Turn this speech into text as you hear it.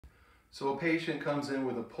So a patient comes in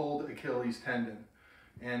with a pulled Achilles tendon,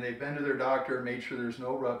 and they've been to their doctor, made sure there's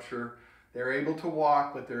no rupture. They're able to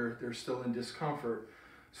walk, but they're still in discomfort.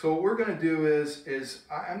 So what we're going to do is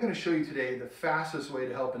I'm going to show you today the fastest way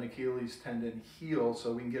to help an Achilles tendon heal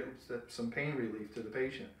so we can get some pain relief to the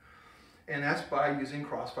patient. And that's by using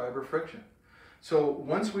cross fiber friction. So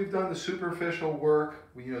once we've done the superficial work,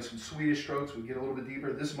 we some Swedish strokes, we get a little bit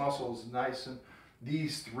deeper. This muscle is nice, and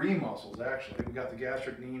these three muscles actually, we got the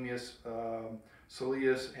gastrocnemius,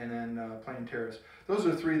 soleus, and then plantaris. Those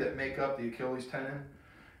are the three that make up the Achilles tendon,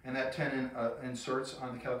 and that tendon inserts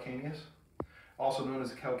on the calcaneus, also known as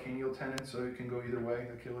the calcaneal tendon, so it can go either way,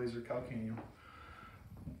 Achilles or calcaneal.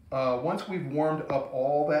 Once we've warmed up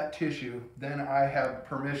all that tissue, then I have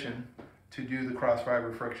permission to do the cross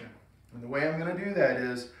fiber friction. And the way I'm going to do that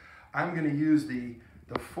is I'm going to use the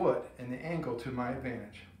foot and the ankle to my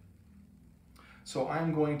advantage. So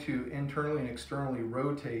I'm going to internally and externally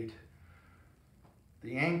rotate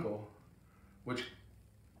the ankle, which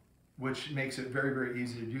makes it very, very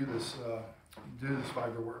easy to do this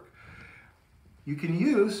fiber work. You can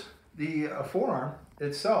use the forearm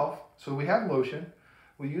itself. So we have lotion.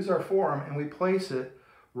 We use our forearm and we place it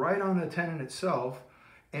right on the tendon itself.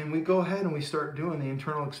 And we go ahead and we start doing the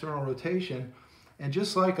internal-external rotation. And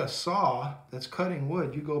just like a saw that's cutting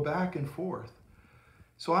wood, you go back and forth.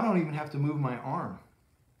 So I don't even have to move my arm.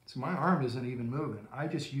 So my arm isn't even moving. I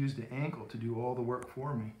just use the ankle to do all the work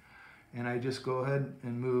for me. And I just go ahead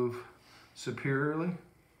and move superiorly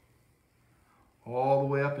all the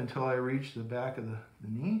way up until I reach the back of the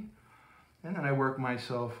knee. And then I work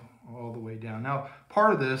myself all the way down. Now,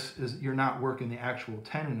 part of this is you're not working the actual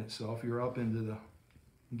tendon itself. You're up into the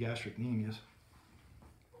gastrocnemius.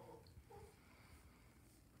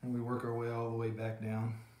 And we work our way all the way back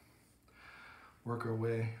down. Work our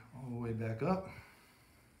way all the way back up.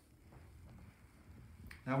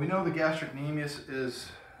 Now we know the gastrocnemius is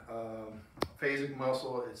phasic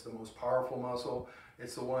muscle. It's the most powerful muscle.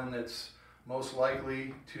 It's the one that's most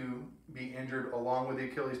likely to be injured along with the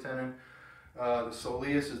Achilles tendon. The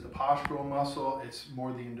soleus is the postural muscle. It's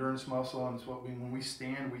more the endurance muscle, and it's what when we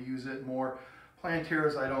stand, we use it more.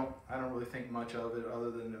 Plantaris, I don't really think much of it, other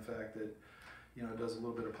than the fact that it does a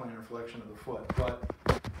little bit of plantar flexion of the foot. But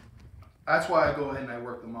that's why I go ahead and I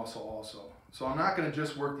work the muscle also. So I'm not going to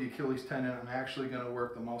just work the Achilles tendon. I'm actually going to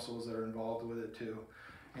work the muscles that are involved with it too.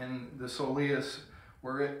 And the soleus,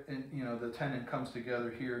 where the tendon comes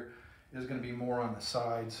together here, is going to be more on the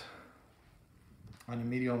sides, on the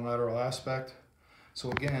medial and lateral aspect. So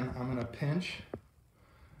again, I'm going to pinch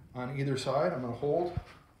on either side. I'm going to hold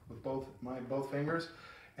with both fingers,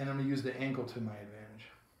 and I'm going to use the ankle to my advantage.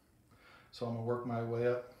 So I'm going to work my way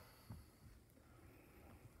up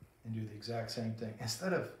and do the exact same thing.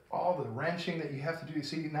 Instead of all the wrenching that you have to do,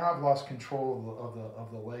 see, now I've lost control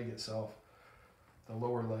of the leg itself, the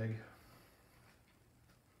lower leg.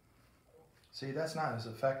 See, that's not as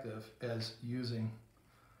effective as using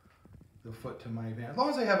the foot to my advantage. As long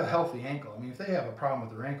as they have a healthy ankle. I mean, if they have a problem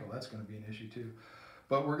with their ankle, that's going to be an issue too.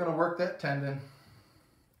 But we're going to work that tendon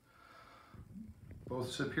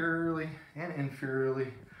both superiorly and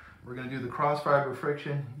inferiorly. We're going to do the cross fiber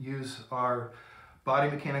friction, use our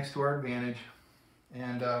body mechanics to our advantage,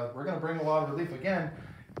 and we're going to bring a lot of relief. Again,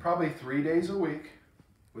 probably 3 days a week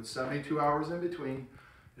with 72 hours in between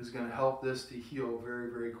is going to help this to heal very,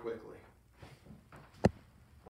 very quickly.